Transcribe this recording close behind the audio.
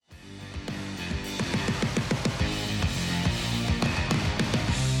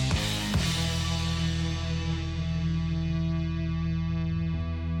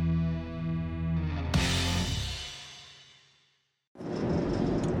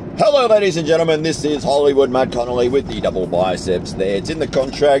Hello, ladies and gentlemen. This is Hollywood Matt Connelly with the double biceps there. It's in the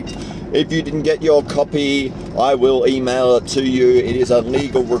contract. If you didn't get your copy, I will email it to you. It is a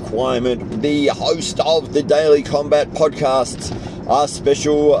legal requirement. The host of the Daily Combat podcasts, our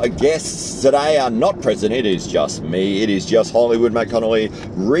special guests today are not present. It is just me. It is just Hollywood Matt Connelly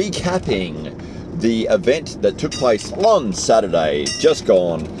recapping the event that took place on Saturday, just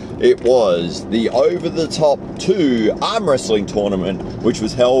gone. It was the Over the Top 2 arm wrestling tournament, which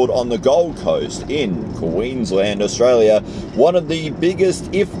was held on the Gold Coast in Queensland, Australia. One of the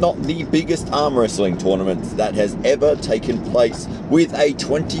biggest, if not the biggest, arm wrestling tournaments that has ever taken place, with a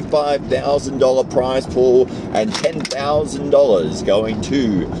 $25,000 prize pool and $10,000 going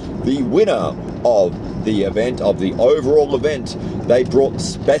to the winner of the event, of the overall event. They brought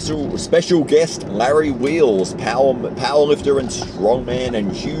special guest Larry Wheels, powerlifter and strongman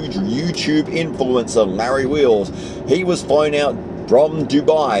and huge YouTube influencer Larry Wheels. He was flown out from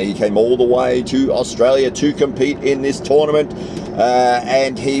Dubai. He came all the way to Australia to compete in this tournament,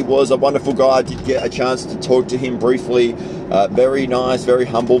 and he was a wonderful guy. I did get a chance to talk to him briefly. Very nice, very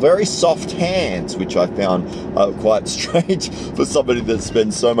humble, very soft hands, which I found quite strange for somebody that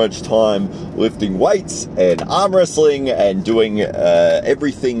spends so much time lifting weights and arm wrestling and doing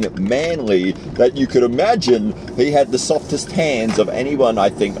everything manly that you could imagine. He had the softest hands of anyone I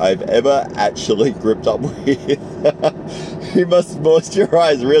think I've ever actually gripped up with. He must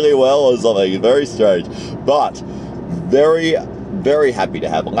moisturize really well or something. Very strange, but very happy to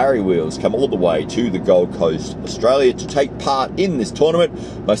have Larry Wheels come all the way to the Gold Coast, Australia, to take part in this tournament.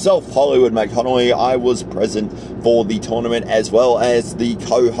 Myself, Hollywood Matt Connelly, I was present for the tournament, as well as the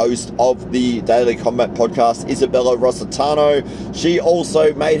co-host of the Daily Combat podcast, Isabella Rositano. She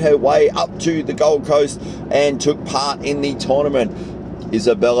also made her way up to the Gold Coast and took part in the tournament.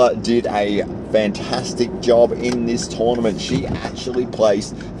 Isabella did a fantastic job in this tournament. She actually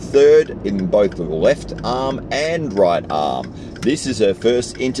placed third in both the left arm and right arm. This is her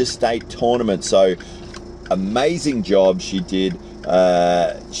first interstate tournament, so amazing job she did.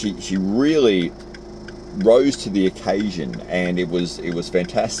 She really rose to the occasion, and it was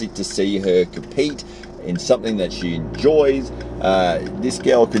fantastic to see her compete in something that she enjoys. This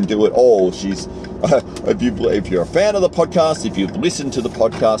girl can do it all. She's if you're a fan of the podcast, if you've listened to the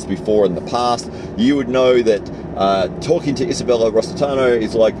podcast before in the past, you would know that talking to Isabella Rositano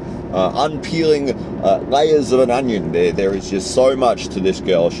is like unpeeling layers of an onion. There is just so much to this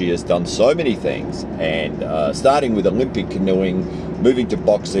girl. She has done so many things, and starting with Olympic canoeing, moving to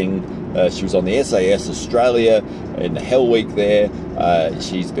boxing. She was on the SAS Australia in the Hell Week there.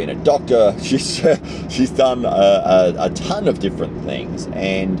 She's been a doctor. She's done a ton of different things,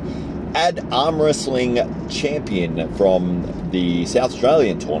 and arm wrestling champion from the South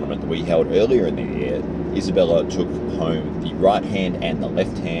Australian tournament that we held earlier in the year. Isabella took home the right hand and the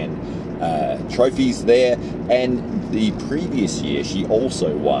left hand trophies there, and the previous year she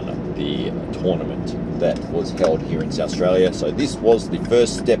also won the tournament that was held here in South Australia. So this was the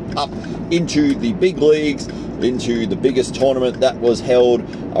first step up into the big leagues, into the biggest tournament that was held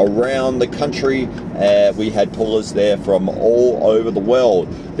around the country. We had pullers there from all over the world.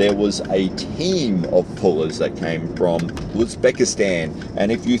 There was a team of pullers that came from Uzbekistan,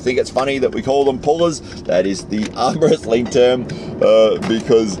 and if you think it's funny that we call them pullers, that is the arm wrestling term,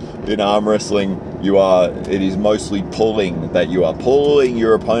 because in arm wrestling it is mostly pulling, that you are pulling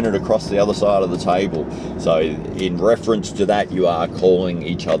your opponent across the other side of the table. So in reference to that, you are calling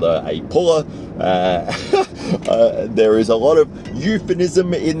each other a puller. There is a lot of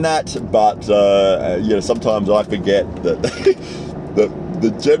euphemism in that, but sometimes I forget that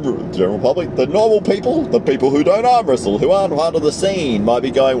the general public, the normal people, the people who don't arm wrestle, who aren't part of the scene, might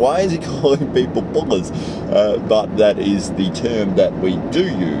be going, why is he calling people pullers? But that is the term that we do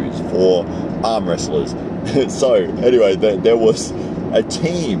use for arm wrestlers. So anyway, there was a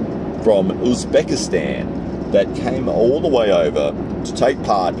team from Uzbekistan that came all the way over to take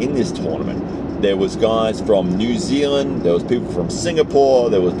part in this tournament. There was guys from New Zealand, there was people from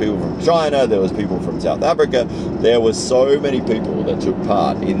Singapore, there was people from China, there was people from South Africa. There was so many people that took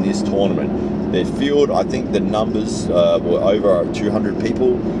part in this tournament. The field, I think the numbers were over 200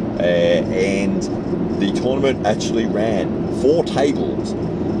 people, and the tournament actually ran 4 tables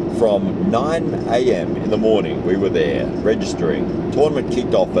from 9 a.m. in the morning. We were there registering. Tournament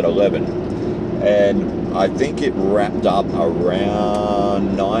kicked off at 11, and I think it wrapped up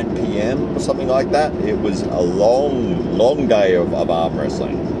around 9 p.m. or something like that. It was a long day of arm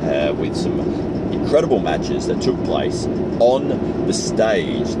wrestling, with some incredible matches that took place on the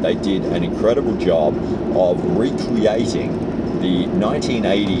stage. They did an incredible job of recreating the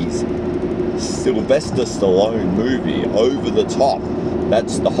 1980s Sylvester Stallone movie Over the Top,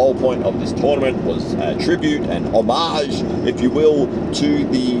 That's the whole point of this tournament, was a tribute and homage, if you will, to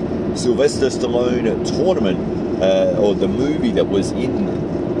the Sylvester Stallone tournament, or the movie that was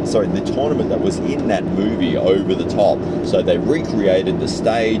the tournament that was in that movie, Over the Top. So they recreated the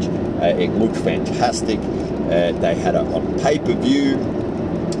stage. It looked fantastic. They had it on pay-per-view.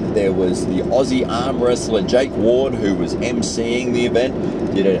 There was the Aussie arm wrestler Jake Ward, who was emceeing the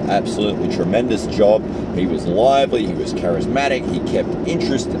event, did an absolutely tremendous job. He was lively, he was charismatic, he kept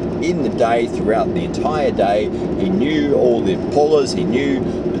interest in the day throughout the entire day. He knew all the pullers, he knew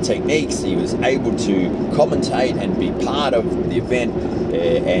the techniques, he was able to commentate and be part of the event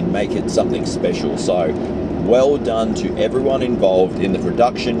and make it something special. So well done to everyone involved in the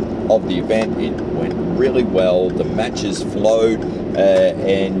production of the event. It went really well. The matches flowed,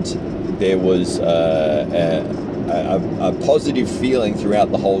 and there was a positive feeling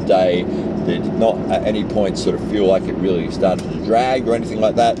throughout the whole day. Did not at any point sort of feel like it really started to drag or anything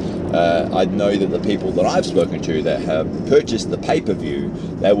like that. I know that the people that I've spoken to that have purchased the pay-per-view,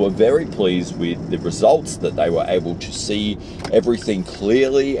 they were very pleased with the results, that they were able to see everything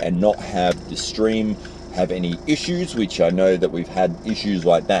clearly and not have the stream have any issues, which I know that we've had issues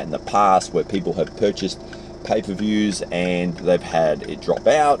like that in the past, where people have purchased pay-per-views and they've had it drop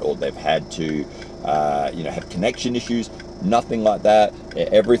out, or they've had to have connection issues. Nothing like that.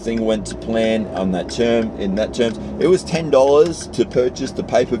 Everything went to plan on that term. In that terms, it was $10 to purchase the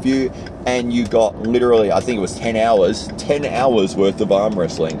pay-per-view, and you got literally, I think it was 10 hours worth of arm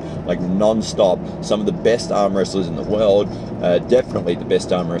wrestling, like non-stop. Some of the best arm wrestlers in the world, definitely the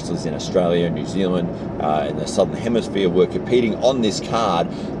best arm wrestlers in Australia, New Zealand, in the Southern Hemisphere, were competing on this card.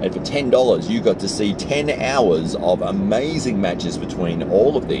 And for $10, you got to see 10 hours of amazing matches between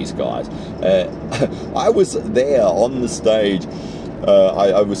all of these guys. I was there on the stage.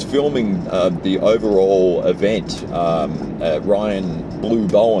 I was filming the overall event. Ryan Blue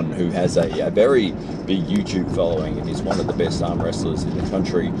Bowen, who has a very big YouTube following and is one of the best arm wrestlers in the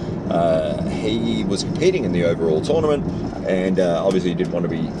country, he was competing in the overall tournament, and obviously didn't want to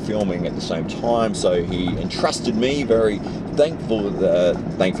be filming at the same time, so he entrusted me. Very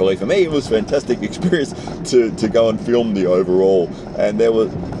thankfully for me, it was a fantastic experience to go and film the overall. And there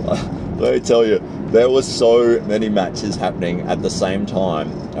was, let me tell you, there were so many matches happening at the same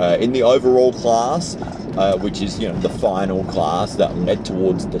time. In the overall class, which is the final class that led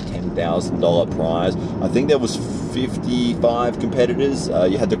towards the $10,000 prize, I think there was 55 competitors.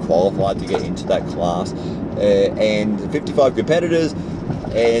 You had to qualify to get into that class, and 55 competitors.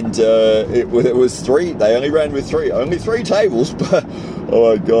 And it was three. They only ran with only three tables, but oh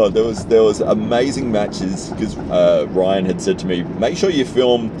my god, there was amazing matches, because Ryan had said to me, make sure you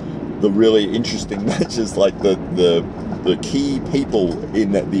film the really interesting matches, like the key people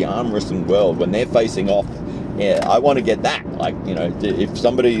in the arm wrestling world when they're facing off. Yeah, I want to get that. Like, if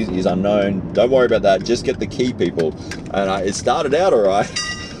somebody is unknown, don't worry about that. Just get the key people. And it started out all right.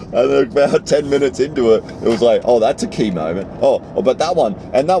 And then about 10 minutes into it, it was like, oh, that's a key moment. Oh, but that one,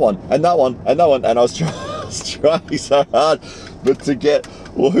 and that one, and that one, and that one. And I was trying so hard, but to get,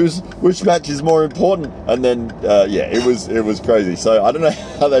 well, which match is more important? And then, it was crazy. So I don't know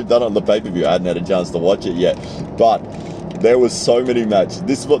how they've done it on the pay-per-view. I hadn't had a chance to watch it yet, but there was so many matches.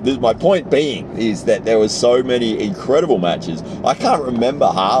 This my point being, is that there was so many incredible matches. I can't remember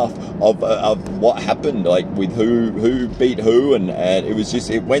half of what happened, like with who beat who, and it was just,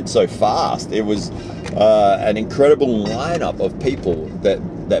 it went so fast. It was an incredible lineup of people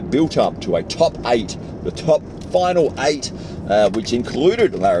that built up to a top 8, the top final 8, which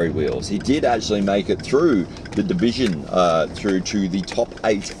included Larry Wheels. He did actually make it through the division, through to the top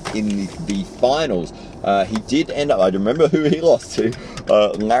 8 in the finals. He did end up, I remember who he lost to.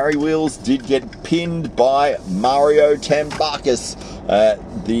 Larry Wheels did get pinned by Mario Tambakis,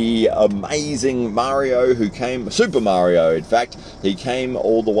 the amazing Mario who came, Super Mario in fact. He came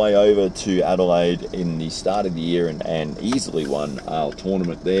all the way over to Adelaide in the start of the year and easily won our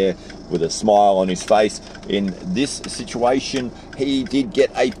tournament there with a smile on his face. In this situation, he did get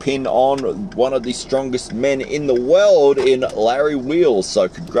a pin on one of the strongest men in the world in Larry Wheels. So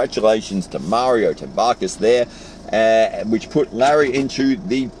congratulations to Mario Tambakis there, which put Larry into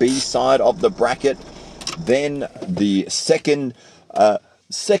the B side of the bracket. Then the second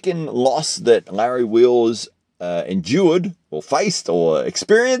loss that Larry Wheels endured or faced or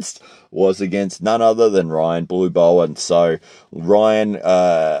experienced was against none other than Ryan Blue Bowen. So Ryan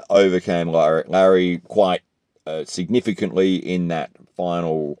overcame Larry quite significantly in that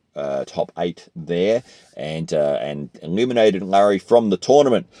final top 8 there, and eliminated Larry from the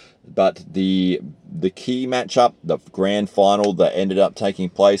tournament. But the key matchup, the grand final that ended up taking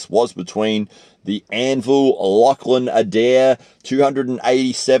place, was between the Anvil Lachlan Adair,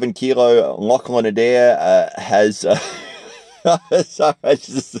 287 kilo Lachlan Adair has. Sorry,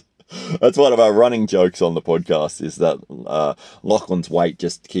 that's one of our running jokes on the podcast, is that Lachlan's weight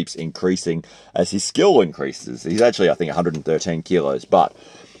just keeps increasing as his skill increases. He's actually, I think, 113 kilos, but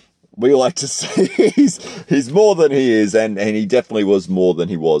we like to say he's more than he is, and he definitely was more than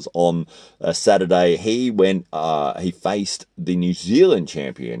he was on Saturday. He faced the New Zealand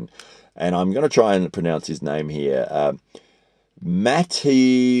champion, and I'm going to try and pronounce his name here,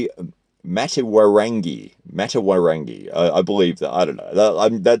 Matawarangi. I believe that. I don't know.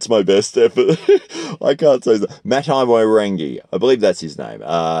 That's my best effort. I can't say that. Matawarangi. I believe that's his name.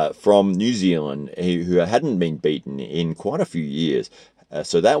 From New Zealand, who hadn't been beaten in quite a few years.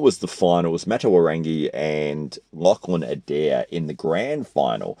 So that was the final. It was Matawarangi and Lachlan Adair in the grand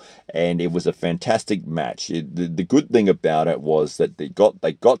final, and it was a fantastic match. The good thing about it was that they got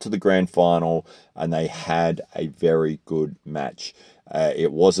to the grand final and they had a very good match.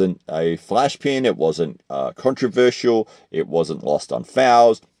 It wasn't a flash pin. It wasn't controversial. It wasn't lost on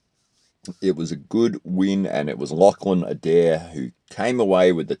fouls. It was a good win, and it was Lachlan Adair who came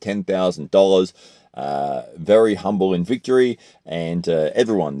away with the $10,000. Very humble in victory, and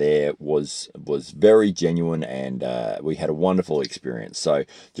everyone there was very genuine, and we had a wonderful experience. So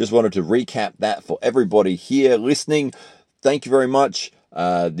just wanted to recap that for everybody here listening. Thank you very much.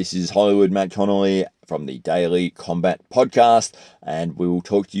 This is Hollywood Matt Connelly from the Daily Combat Podcast, and we will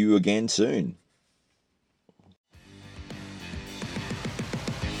talk to you again soon.